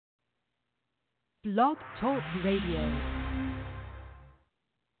Blog Talk Radio.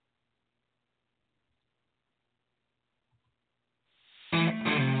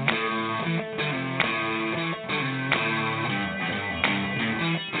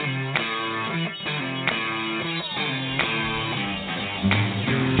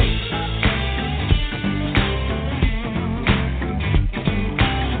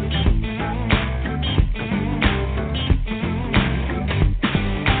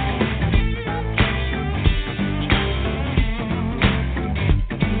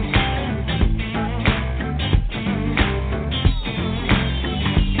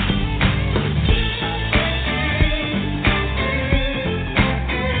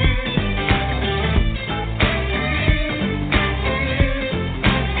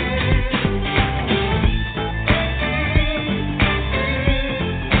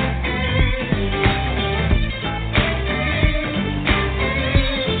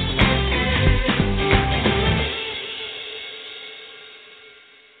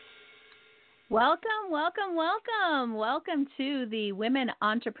 Welcome to the Women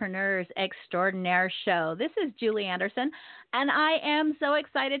Entrepreneurs Extraordinaire Show. This is Julie Anderson, and I am so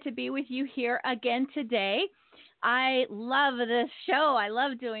excited to be with you here again today. I love this show. I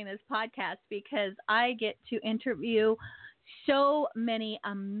love doing this podcast because I get to interview so many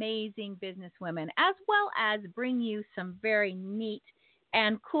amazing businesswomen, as well as bring you some very neat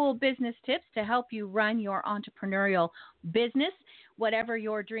and cool business tips to help you run your entrepreneurial business, whatever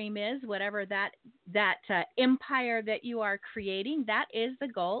your dream is, whatever that empire that you are creating. That is the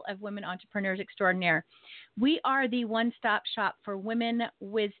goal of Women Entrepreneurs Extraordinaire. We are the one-stop shop for women,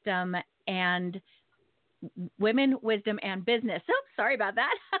 wisdom, and business. Oh, sorry about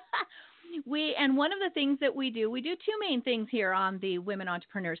that. And one of the things that we do two main things here on the Women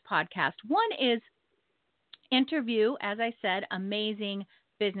Entrepreneurs podcast. One is interview, as I said, amazing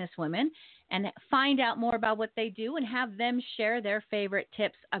businesswomen and find out more about what they do and have them share their favorite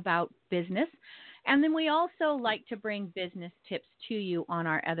tips about business. And then we also like to bring business tips to you on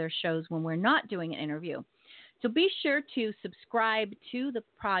our other shows when we're not doing an interview. So be sure to subscribe to the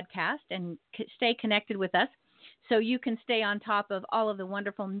podcast and stay connected with us so you can stay on top of all of the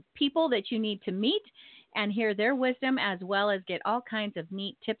wonderful people that you need to meet and hear their wisdom, as well as get all kinds of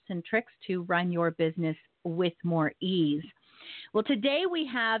neat tips and tricks to run your business with more ease. Well, today we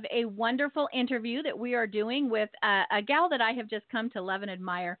have a wonderful interview that we are doing with a gal that I have just come to love and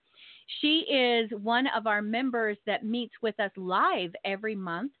admire. She is one of our members that meets with us live every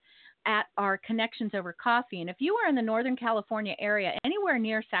month at our Connections Over Coffee. And if you are in the Northern California area, anywhere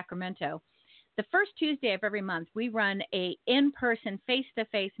near Sacramento, the first Tuesday of every month, we run a in-person,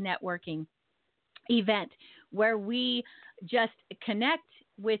 face-to-face networking event where we just connect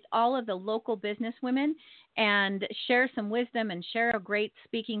with all of the local business women and share some wisdom and share a great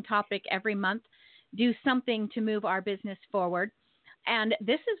speaking topic every month, do something to move our business forward. And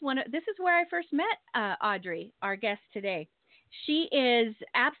this is where I first met Audrey, our guest today. She is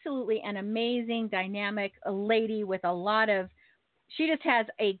absolutely an amazing, dynamic lady with she just has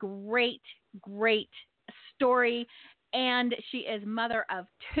a great story, and she is mother of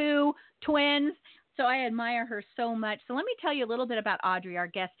 2 twins. So I admire her so much. So let me tell you a little bit about Audrey, our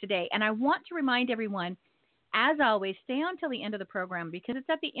guest today. And I want to remind everyone, as always, stay on till the end of the program, because it's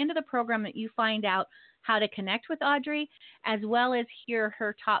at the end of the program that you find out how to connect with Audrey, as well as hear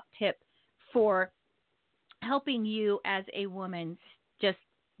her top tip for helping you as a woman just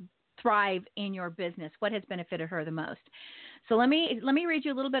thrive in your business, what has benefited her the most. So let me read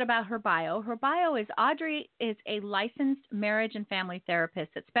you a little bit about her bio. Her bio is Audrey is a licensed marriage and family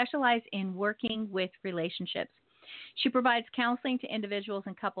therapist that specializes in working with relationships. She provides counseling to individuals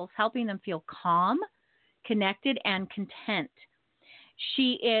and couples, helping them feel calm, connected, and content.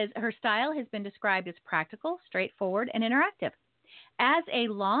 Her style has been described as practical, straightforward, and interactive. As a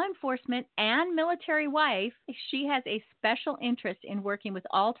law enforcement and military wife, she has a special interest in working with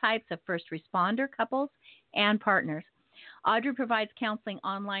all types of first responder couples and partners. Audrey provides counseling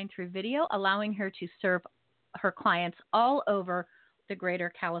online through video, allowing her to serve her clients all over the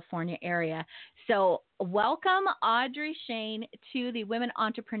greater California area. So welcome, Audrey Schoen, to the Women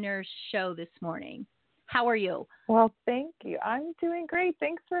Entrepreneurs Show this morning. How are you? Well, thank you. I'm doing great.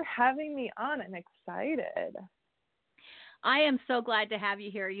 Thanks for having me on. I'm excited. I am so glad to have you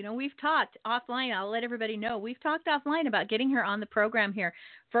here. You know, we've talked offline. I'll let everybody know. We've talked offline about getting her on the program here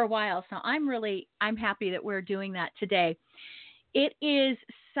for a while. So I'm happy that we're doing that today. It is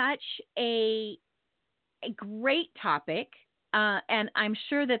such a great topic. And I'm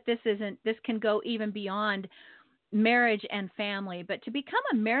sure that this can go even beyond marriage and family, but to become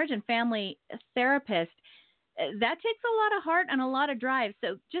a marriage and family therapist, that takes a lot of heart and a lot of drive.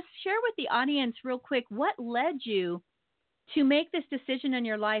 So just share with the audience real quick, what led you to make this decision in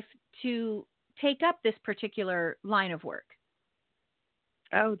your life to take up this particular line of work?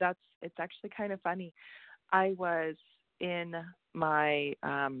 Oh, it's actually kind of funny. I was in my,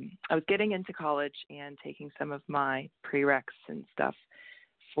 I was getting into college and taking some of my prereqs and stuff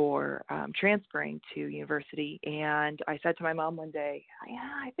for transferring to university. And I said to my mom one day, yeah,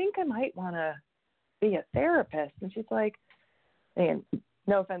 I think I might want to be a therapist. And she's like, and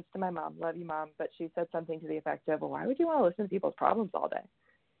no offense to my mom, love you, Mom, but she said something to the effect of, well, why would you want to listen to people's problems all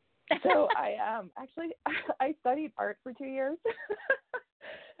day? So I studied art for 2 years.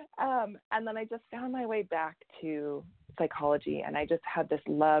 And then I just found my way back to psychology, and I just had this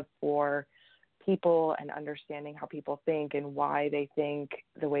love for people and understanding how people think and why they think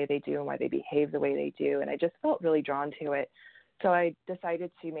the way they do and why they behave the way they do. And I just felt really drawn to it. So I decided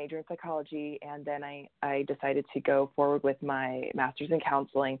to major in psychology, and then I decided to go forward with my master's in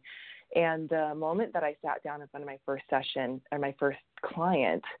counseling. And the moment that I sat down in front of my first session, or my first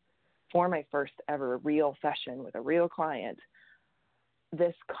client, for my first ever real session with a real client,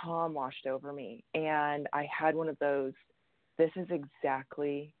 this calm washed over me. And I had one of those, this is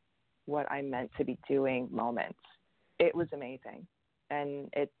exactly what I meant to be doing moments. It was amazing.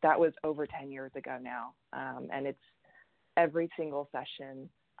 And that was over 10 years ago now. And it's every single session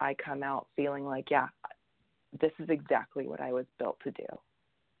I come out feeling like, yeah, this is exactly what I was built to do.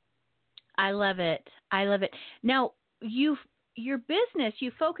 I love it. I love it. Now, your business,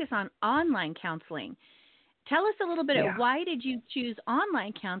 you focus on online counseling. Tell us a little bit, why did you choose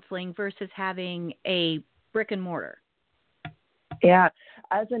online counseling versus having a brick and mortar? Yeah.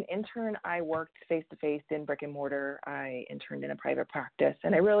 As an intern, I worked face-to-face in brick and mortar. I interned in a private practice,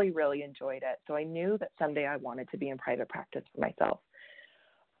 and I really, really enjoyed it. So I knew that someday I wanted to be in private practice for myself.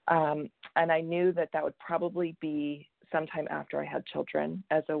 And I knew that would probably be sometime after I had children,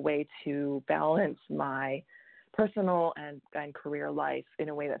 as a way to balance my personal and career life in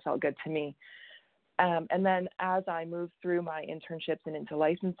a way that felt good to me. And then as I moved through my internships and into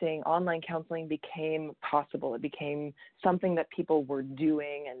licensing, online counseling became possible. It became something that people were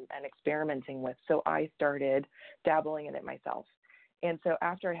doing and experimenting with. So I started dabbling in it myself. And so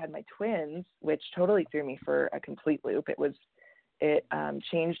after I had my twins, which totally threw me for a complete loop, it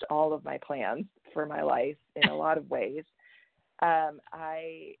changed all of my plans for my life in a lot of ways.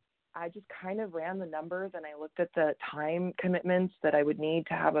 I just kind of ran the numbers, and I looked at the time commitments that I would need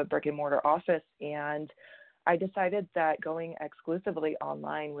to have a brick and mortar office. And I decided that going exclusively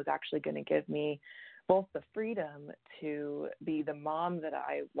online was actually going to give me both the freedom to be the mom that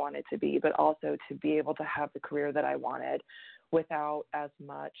I wanted to be, but also to be able to have the career that I wanted without as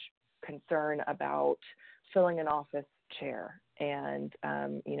much concern about filling an office chair and,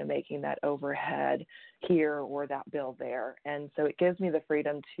 making that overhead here or that bill there. And so it gives me the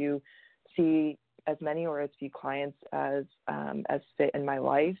freedom to see as many or as few clients as fit in my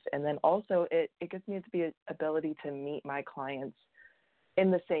life. And then also it gives me the ability to meet my clients in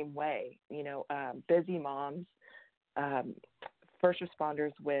the same way, busy moms, first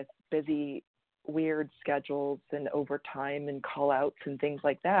responders with busy, weird schedules and overtime and call outs and things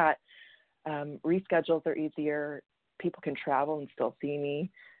like that. Reschedules are easier. People can travel and still see me.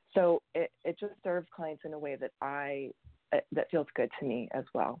 So it just serves clients in a way that feels good to me as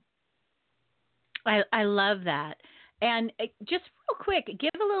well. I love that. And just real quick, give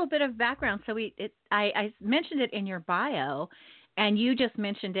a little bit of background. So I mentioned it in your bio, and you just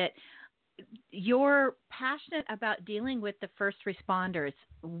mentioned it. You're passionate about dealing with the first responders.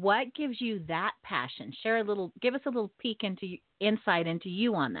 What gives you that passion? Give us a little insight into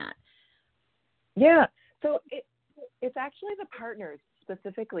you on that. Yeah. So it's actually the partners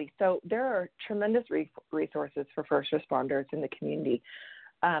specifically. So there are tremendous resources for first responders in the community.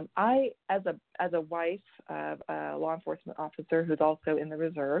 I, as a wife of a law enforcement officer who's also in the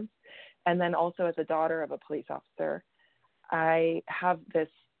reserves, and then also as a daughter of a police officer, I have this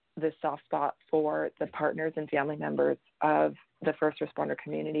soft spot for the partners and family members of the first responder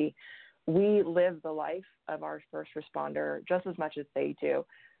community. We live the life of our first responder just as much as they do.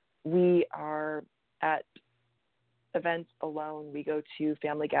 We are at events alone. We go to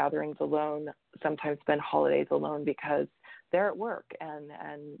family gatherings alone, sometimes spend holidays alone because they're at work and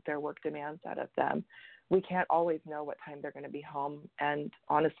their work demands that of them. We can't always know what time they're going to be home, and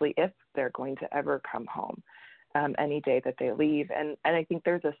honestly, if they're going to ever come home any day that they leave. And I think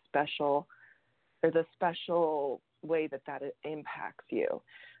there's a special way that impacts you.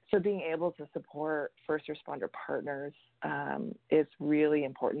 So being able to support first responder partners is really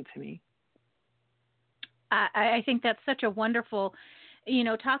important to me. I think that's such a wonderful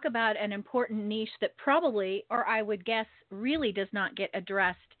talk about an important niche that probably, or I would guess, really does not get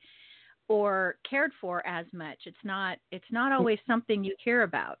addressed or cared for as much. It's not always something you hear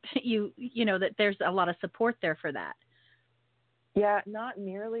about. That there's a lot of support there for that. Yeah, not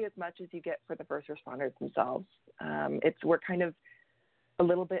nearly as much as you get for the first responders themselves. We're kind of a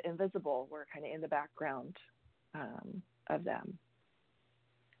little bit invisible. We're kind of in the background of them.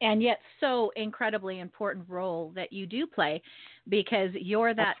 And yet so incredibly important role that you do play, because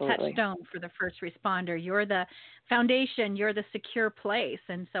you're that Absolutely. touchstone for the first responder. You're the foundation. You're the secure place.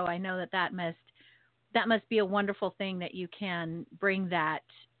 And so I know that must be a wonderful thing that you can bring that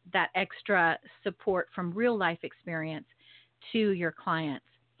extra support from real life experience to your clients.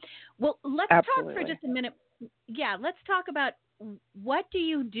 Well, let's Absolutely. talk for just a minute. Yeah, let's talk about what do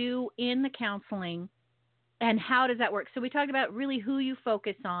you do in the counseling and how does that work? So we talked about really who you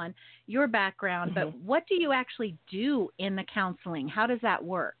focus on, your background, but what do you actually do in the counseling? How does that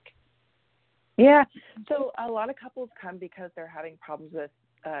work? Yeah, so a lot of couples come because they're having problems with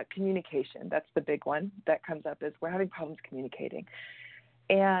communication. That's the big one that comes up, is we're having problems communicating.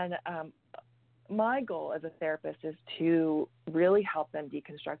 And my goal as a therapist is to really help them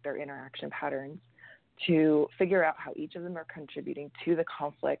deconstruct their interaction patterns, to figure out how each of them are contributing to the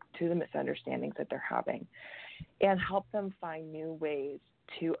conflict, to the misunderstandings that they're having, and help them find new ways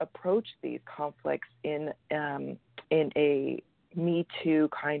to approach these conflicts in a Me Too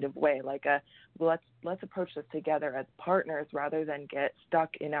kind of way, like let's approach this together as partners rather than get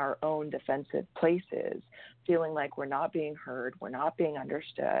stuck in our own defensive places, feeling like we're not being heard, we're not being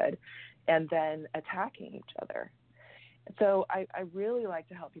understood, and then attacking each other. So I really like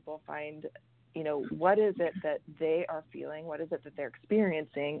to help people find, what is it that they are feeling, what is it that they're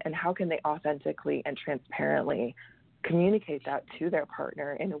experiencing, and how can they authentically and transparently communicate that to their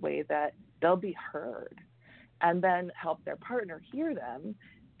partner in a way that they'll be heard, and then help their partner hear them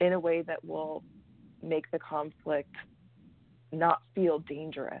in a way that will make the conflict not feel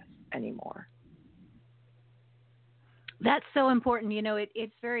dangerous anymore. That's so important.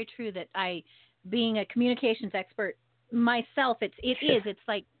 It's very true that being a communications expert myself, it's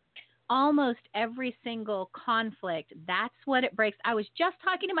like almost every single conflict, that's what it breaks. I was just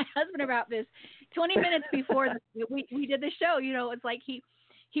talking to my husband about this 20 minutes before we did the show. It's like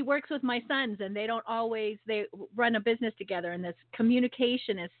he works with my sons, and they run a business together, and this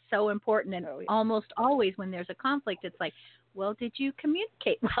communication is so important. And almost always when there's a conflict, it's like, well, did you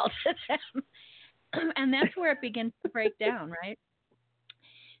communicate well to them? And that's where it begins to break down, right?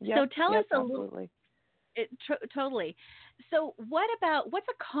 Yep, so tell us a absolutely. little. Totally. So what's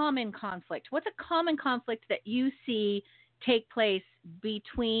a common conflict? What's a common conflict that you see take place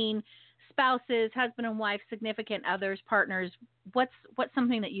between spouses, husband and wife, significant others, partners? What's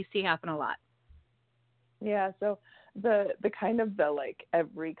something that you see happen a lot? Yeah, so the kind of the like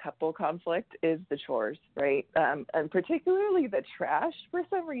every couple conflict is the chores, right? And particularly the trash for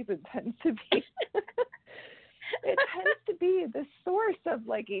some reason tends to be it tends to be the source of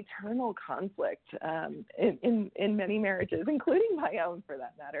like eternal conflict in many marriages, including my own for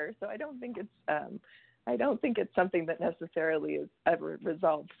that matter. So I don't think it's something that necessarily is ever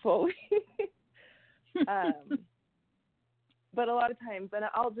resolved fully. But a lot of times, and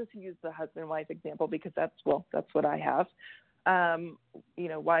I'll just use the husband-wife example because that's what I have.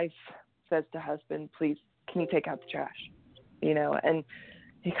 Wife says to husband, please, can you take out the trash? And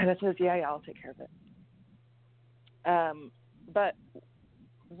he kind of says, yeah, I'll take care of it. But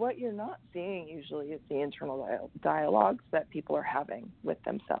what you're not seeing usually is the internal dialogues that people are having with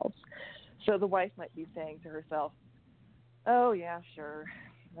themselves. So the wife might be saying to herself, oh, yeah, sure.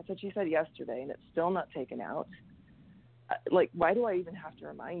 That's what you said yesterday, and it's still not taken out. Like, why do I even have to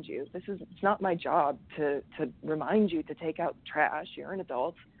remind you? It's not my job to remind you to take out the trash. You're an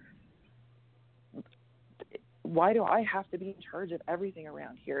adult. Why do I have to be in charge of everything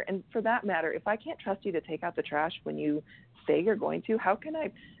around here? And for that matter, if I can't trust you to take out the trash when you say you're going to, how can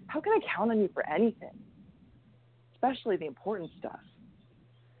I count on you for anything? Especially the important stuff.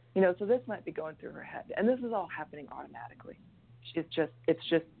 So this might be going through her head, and this is all happening automatically. It's just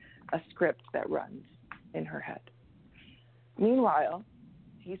a script that runs in her head. Meanwhile,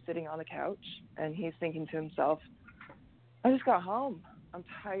 he's sitting on the couch and he's thinking to himself, I just got home. I'm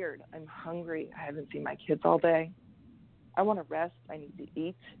tired. I'm hungry. I haven't seen my kids all day. I want to rest. I need to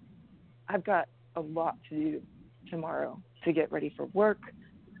eat. I've got a lot to do tomorrow to get ready for work,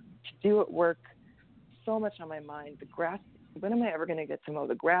 to do at work. So much on my mind. The grass. When am I ever going to get to mow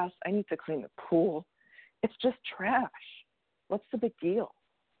the grass? I need to clean the pool. It's just trash. What's the big deal?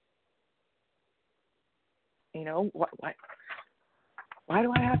 Why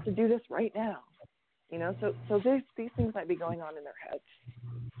do I have to do this right now? So these things might be going on in their heads.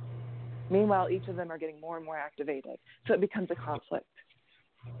 Meanwhile, each of them are getting more and more activated. So it becomes a conflict.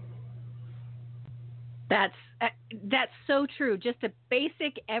 That's so true. Just a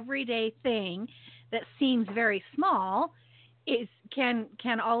basic everyday thing that seems very small can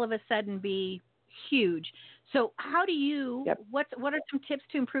all of a sudden be huge. So how do you, what are some tips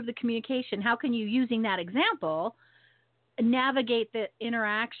to improve the communication? How can you, using that example, navigate the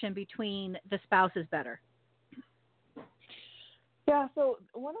interaction between the spouses better? Yeah, so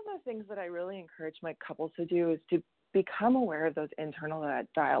one of the things that I really encourage my couples to do is to become aware of those internal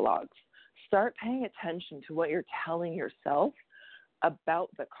dialogues. Start paying attention to what you're telling yourself about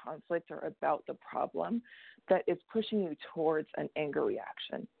the conflict or about the problem that is pushing you towards an anger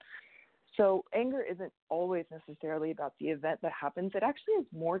reaction. So anger isn't always necessarily about the event that happens. It actually has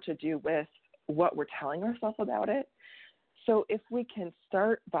more to do with what we're telling ourselves about it. So if we can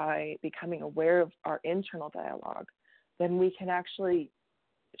start by becoming aware of our internal dialogue, then we can actually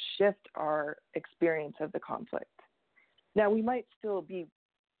shift our experience of the conflict. Now, we might still be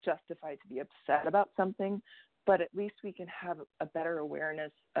justified to be upset about something, but at least we can have a better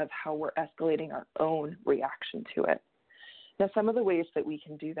awareness of how we're escalating our own reaction to it. Now, some of the ways that we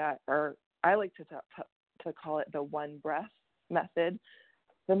can do that are, I like to call it the one breath method.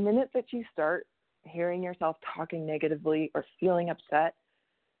 The minute that you start hearing yourself talking negatively or feeling upset,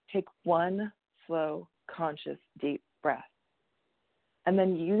 take one slow, conscious, deep breath. And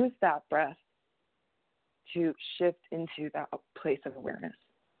then use that breath to shift into that place of awareness.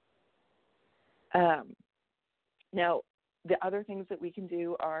 Now, the other things that we can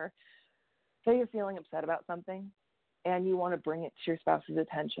do are, say you're feeling upset about something and you want to bring it to your spouse's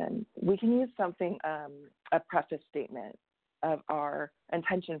attention. We can use something, a preface statement of our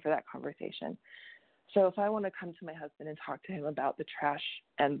intention for that conversation. So if I want to come to my husband and talk to him about the trash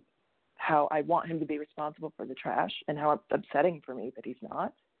and how I want him to be responsible for the trash and how it's upsetting for me that he's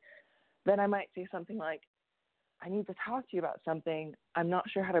not, then I might say something like, I need to talk to you about something. I'm not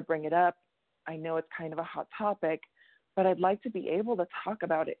sure how to bring it up. I know it's kind of a hot topic, but I'd like to be able to talk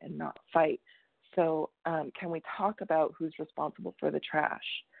about it and not fight. So can we talk about who's responsible for the trash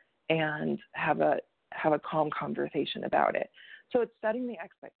and have a calm conversation about it? So it's setting the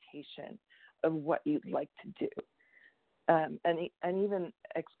expectation of what you'd like to do. And even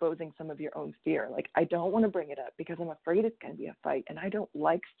exposing some of your own fear. Like, I don't want to bring it up because I'm afraid it's going to be a fight, and I don't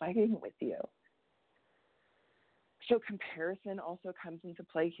like fighting with you. So comparison also comes into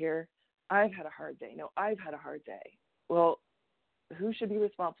play here. I've had a hard day. No, I've had a hard day. Well, who should be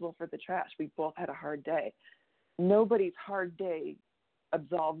responsible for the trash? We both had a hard day. Nobody's hard day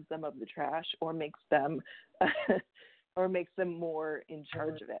absolves them of the trash or makes them more in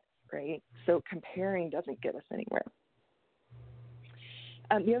charge of it, right? So comparing doesn't get us anywhere.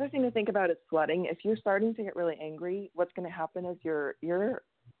 The other thing to think about is flooding. If you're starting to get really angry, what's going to happen is your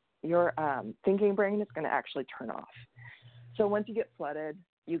thinking brain is going to actually turn off. So once you get flooded,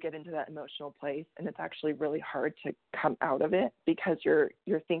 you get into that emotional place, and it's actually really hard to come out of it because your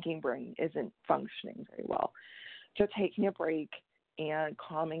thinking brain isn't functioning very well. So taking a break and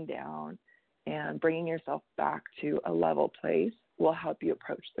calming down and bringing yourself back to a level place will help you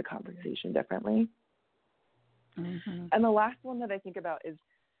approach the conversation differently. Mm-hmm. And the last one that I think about is,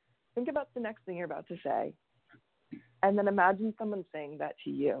 think about the next thing you're about to say, and then imagine someone saying that to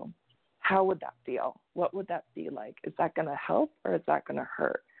you. How would that feel? What would that be like? Is that going to help or is that going to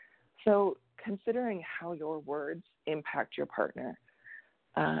hurt? So considering how your words impact your partner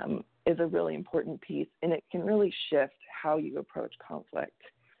is a really important piece, and it can really shift how you approach conflict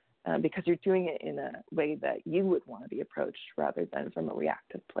because you're doing it in a way that you would want to be approached rather than from a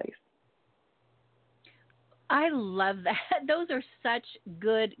reactive place. I love that. Those are such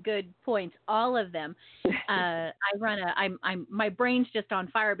good points, all of them. My brain's just on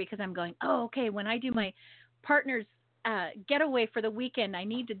fire because I'm going, oh, okay, when I do my partner's getaway for the weekend, I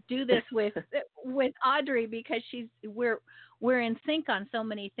need to do this with Audrey because we're in sync on so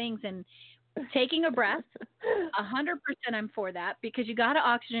many things. And taking a breath, 100% I'm for that, because you got to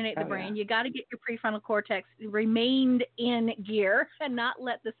oxygenate the brain. Yeah. You got to get your prefrontal cortex remained in gear and not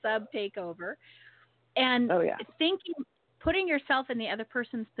let the sub take over. And thinking, putting yourself in the other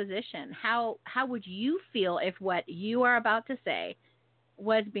person's position, how would you feel if what you are about to say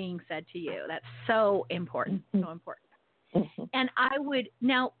was being said to you? That's so important, so important. Mm-hmm. And I would,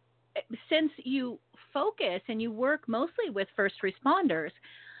 now, since you focus and you work mostly with first responders,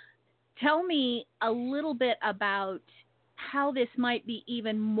 tell me a little bit about how this might be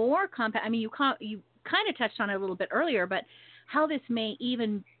even more compact. I mean, you kind of touched on it a little bit earlier, but how this may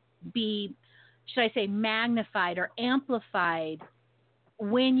even be, should I say, magnified or amplified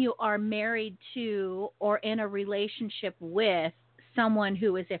when you are married to or in a relationship with someone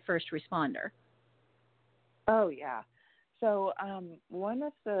who is a first responder? Oh, yeah. So one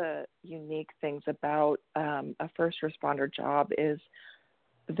of the unique things about a first responder job is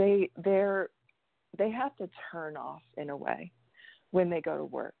they have to turn off in a way when they go to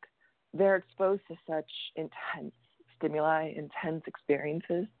work. They're exposed to such intense stimuli, intense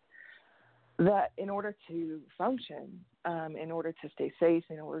experiences, that in order to function, in order to stay safe,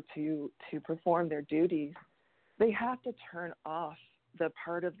 in order to perform their duties, they have to turn off the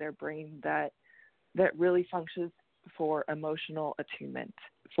part of their brain that really functions for emotional attunement,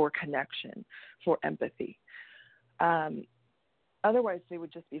 for connection, for empathy. Otherwise, they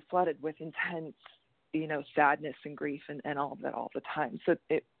would just be flooded with intense, sadness and grief and all of that all the time. So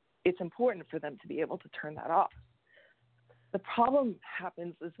it's important for them to be able to turn that off. The problem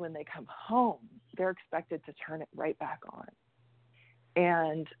happens is when they come home, they're expected to turn it right back on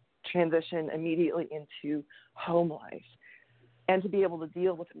and transition immediately into home life and to be able to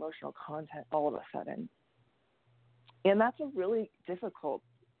deal with emotional content all of a sudden. And that's a really difficult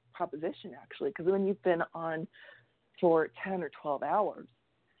proposition, actually, because when you've been on for 10 or 12 hours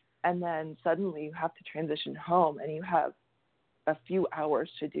and then suddenly you have to transition home and you have a few hours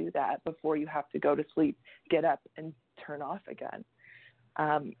to do that before you have to go to sleep, get up, and turn off again.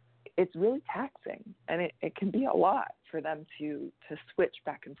 It's really taxing, and it can be a lot for them to switch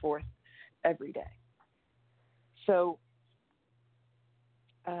back and forth every day. So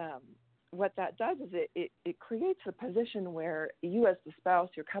what that does is it creates a position where you as the spouse,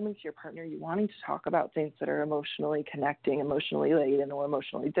 you're coming to your partner, you're wanting to talk about things that are emotionally connecting, emotionally laden, or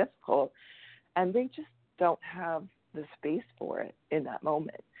emotionally difficult, and they just don't have the space for it in that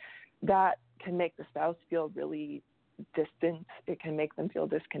moment. That can make the spouse feel really distant. It can make them feel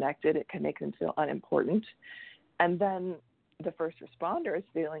disconnected. It can make them feel unimportant. And then the first responder is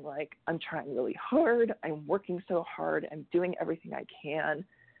feeling like, I'm trying really hard. I'm working so hard. I'm doing everything I can.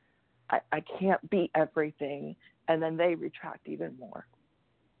 I can't be everything. And then they retract even more.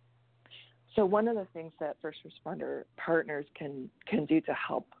 So one of the things that first responder partners can do to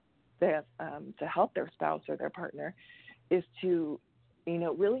help their spouse or their partner is to,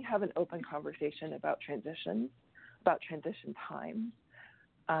 really have an open conversation about transitions, about transition times,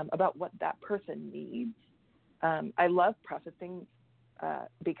 about what that person needs. I love prefacing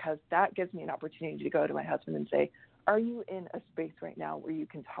because that gives me an opportunity to go to my husband and say, are you in a space right now where you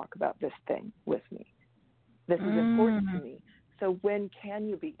can talk about this thing with me? This is important to me. So when can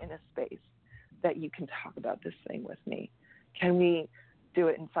you be in a space that you can talk about this thing with me? Can we do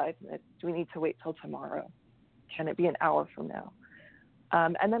it in 5 minutes? Do we need to wait till tomorrow? Can it be an hour from now?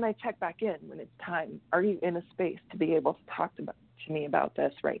 And then I check back in when it's time. Are you in a space to be able to talk to me about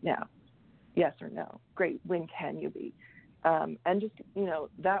this right now? Yes or no? Great. When can you be? And just,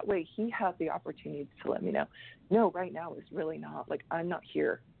 that way he has the opportunity to let me know, no, right now is really not, like, I'm not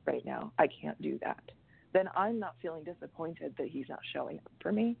here right now. I can't do that. Then I'm not feeling disappointed that he's not showing up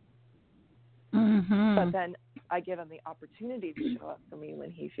for me. Mm-hmm. But then I give him the opportunity to show up for me when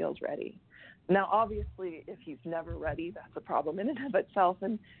he feels ready. Now, obviously, if he's never ready, that's a problem in and of itself.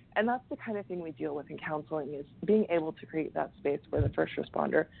 And that's the kind of thing we deal with in counseling, is being able to create that space where the first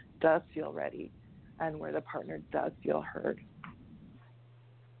responder does feel ready and where the partner does feel heard.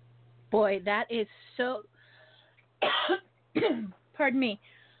 Boy, that is so, pardon me.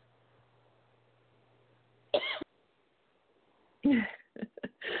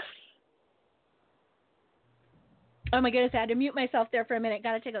 Oh my goodness, I had to mute myself there for a minute.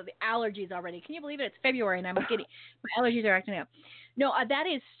 Got to take out the allergies already. Can you believe it? It's February and I'm giddy. My allergies are acting up. No, that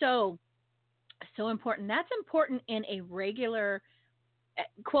is so important. That's important in a regular,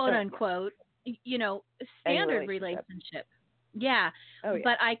 quote unquote, standard relationship. Yeah. Oh, yeah.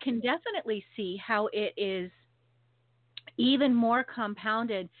 But I can definitely see how it is even more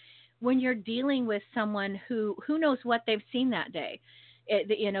compounded when you're dealing with someone who knows what they've seen that day.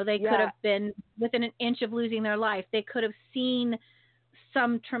 They could have been within an inch of losing their life. They could have seen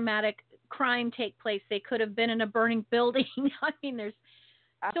some traumatic crime take place. They could have been in a burning building. I mean, there's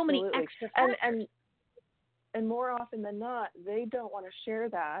so many extra factors. And more often than not, they don't want to share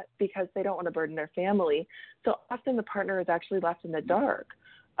that because they don't want to burden their family. So often the partner is actually left in the dark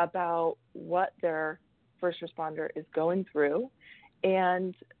about what their first responder is going through.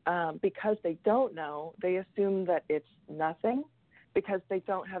 And because they don't know, they assume that it's nothing, because they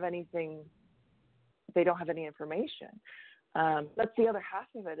don't have anything, they don't have any information. That's the other half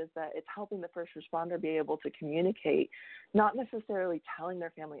of it, is that it's helping the first responder be able to communicate, not necessarily telling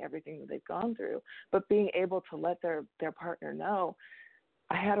their family everything that they've gone through, but being able to let their partner know,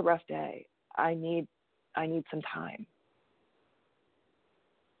 I had a rough day. I need some time.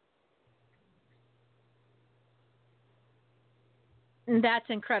 That's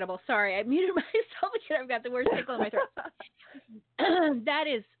incredible. Sorry, I muted myself because I've got the worst tickle in my throat. That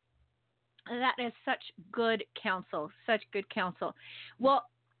is such good counsel. Such good counsel. Well,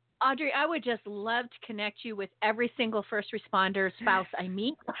 Audrey, I would just love to connect you with every single first responder spouse I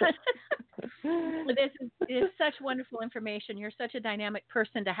meet. This is such wonderful information. You're such a dynamic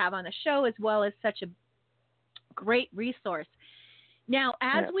person to have on the show, as well as such a great resource. Now,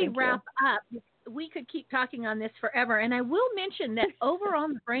 as we wrap up, we could keep talking on this forever. And I will mention that over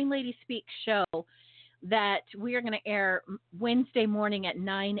on the Brain Lady Speak show that we are going to air Wednesday morning at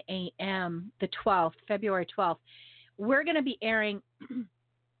 9 a.m., the 12th, February 12th, we're going to be airing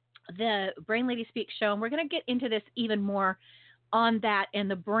the Brain Lady Speak show. And we're going to get into this even more on that and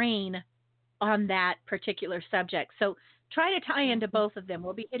the brain on that particular subject. So try to tie into both of them.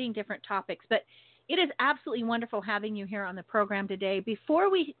 We'll be hitting different topics. But it is absolutely wonderful having you here on the program today. Before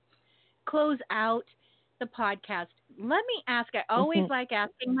we close out the podcast, let me ask, I always like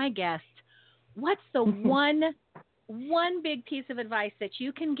asking my guests, what's the one big piece of advice that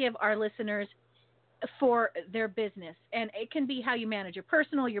you can give our listeners for their business? And it can be how you manage your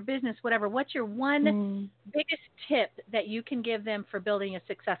personal, your business, whatever. What's your one biggest tip that you can give them for building a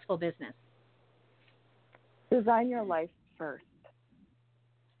successful business? Design your life first.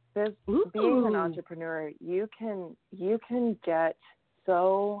 Being an entrepreneur, you can get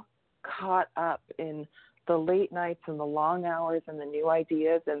so caught up in the late nights and the long hours and the new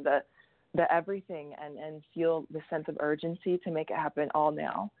ideas and the everything and feel the sense of urgency to make it happen all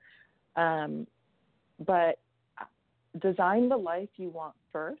now. But design the life you want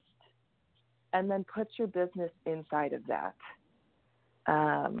first and then put your business inside of that.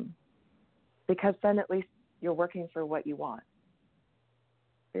 Because then at least you're working for what you want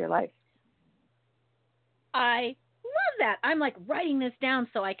for your life. I love that. I'm like writing this down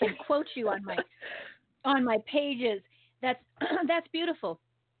so I can quote you on my pages. That's beautiful,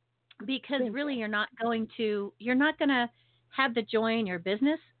 because really you're not going to have the joy in your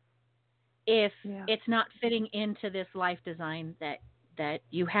business if it's not fitting into this life design that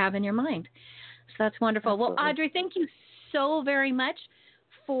you have in your mind. So that's wonderful. Absolutely. Well, Audrey, thank you so very much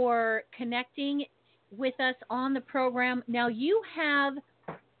for connecting with us on the program. Now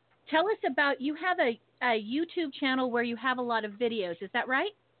tell us about, you have a YouTube channel where you have a lot of videos. Is that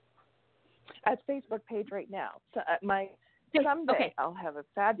right? At Facebook page right now. So someday I'll have a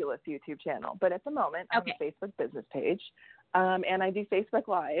fabulous YouTube channel, but at the moment I have a Facebook business page. And I do Facebook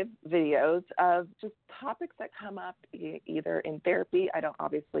Live videos of just topics that come up either in therapy. I don't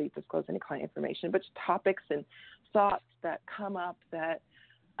obviously disclose any client information, but just topics and thoughts that come up that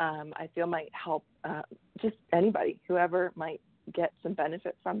I feel might help just anybody, whoever might get some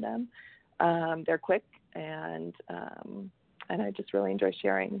benefit from them. They're quick, and I just really enjoy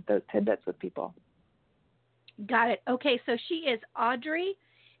sharing those tidbits with people. Got it. Okay, so she is Audrey,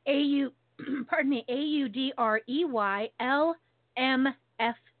 Audrey LMFT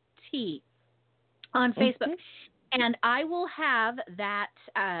on Facebook. And I will have that,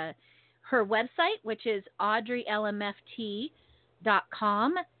 her website, which is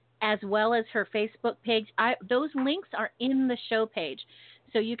audreylmft.com, as well as her Facebook page. Those links are in the show page.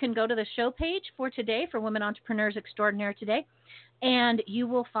 So you can go to the show page for today, for Women Entrepreneurs Extraordinaire today, and you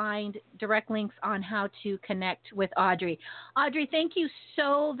will find direct links on how to connect with Audrey. Audrey, thank you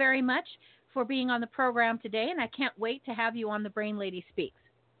so very much for being on the program today, and I can't wait to have you on the Brain Lady Speaks.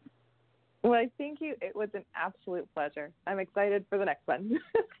 Well, thank you. It was an absolute pleasure. I'm excited for the next one.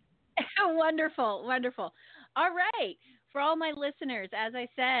 Wonderful, wonderful. All right. For all my listeners, as I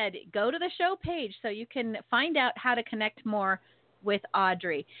said, go to the show page so you can find out how to connect more with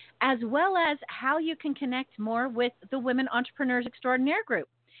Audrey, as well as how you can connect more with the Women Entrepreneurs Extraordinaire group.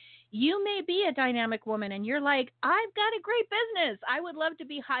 You may be a dynamic woman and you're like, I've got a great business. I would love to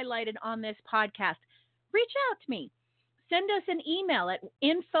be highlighted on this podcast. Reach out to me. Send us an email at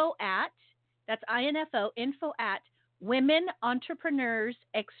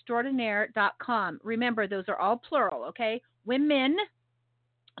womenentrepreneursextraordinaire.com. Remember, those are all plural, okay? Women,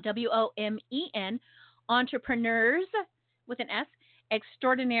 WOMEN, entrepreneurs with an S,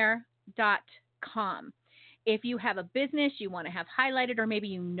 extraordinaire.com. If you have a business you want to have highlighted, or maybe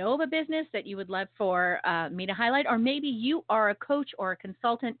you know of a business that you would love for me to highlight, or maybe you are a coach or a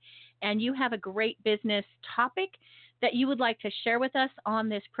consultant and you have a great business topic that you would like to share with us on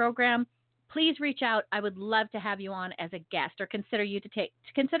this program, please reach out. I would love to have you on as a guest, or consider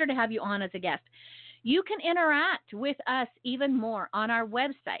to have you on as a guest. You can interact with us even more on our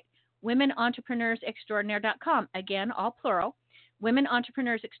website, womenentrepreneursextraordinaire.com. Again, all plural,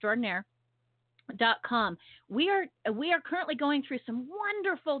 womenentrepreneursextraordinaire.com. We are currently going through some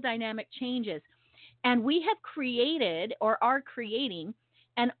wonderful dynamic changes. And we have created or are creating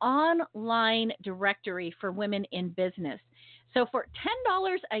an online directory for women in business. So for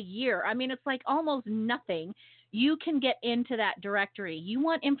 $10 a year, I mean, it's like almost nothing, you can get into that directory. You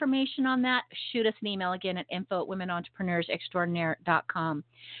want information on that? Shoot us an email again at info@womenentrepreneursextraordinaire.com.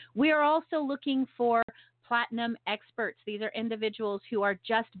 We are also looking for platinum experts. These are individuals who are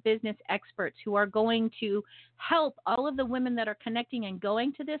just business experts who are going to help all of the women that are connecting and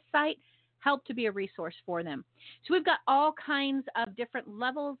going to this site, help to be a resource for them. So we've got all kinds of different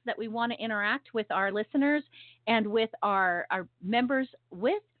levels that we want to interact with our listeners and with our members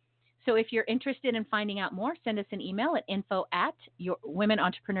with. So if you're interested in finding out more, send us an email at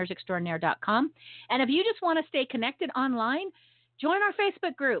info@womenentrepreneursextraordinaire.com. And if you just want to stay connected online, join our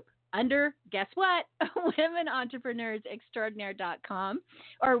Facebook group under, guess what, womenentrepreneursextraordinaire.com,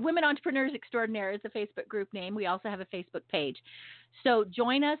 or Women Entrepreneurs Extraordinaire is the Facebook group name. We also have a Facebook page. So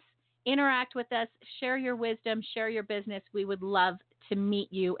join us, interact with us, share your wisdom, share your business. We would love to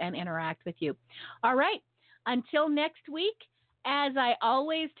meet you and interact with you. All right. Until next week, as I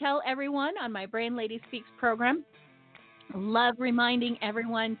always tell everyone on my Brain Lady Speaks program, love reminding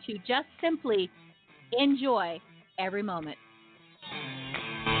everyone to just simply enjoy every moment.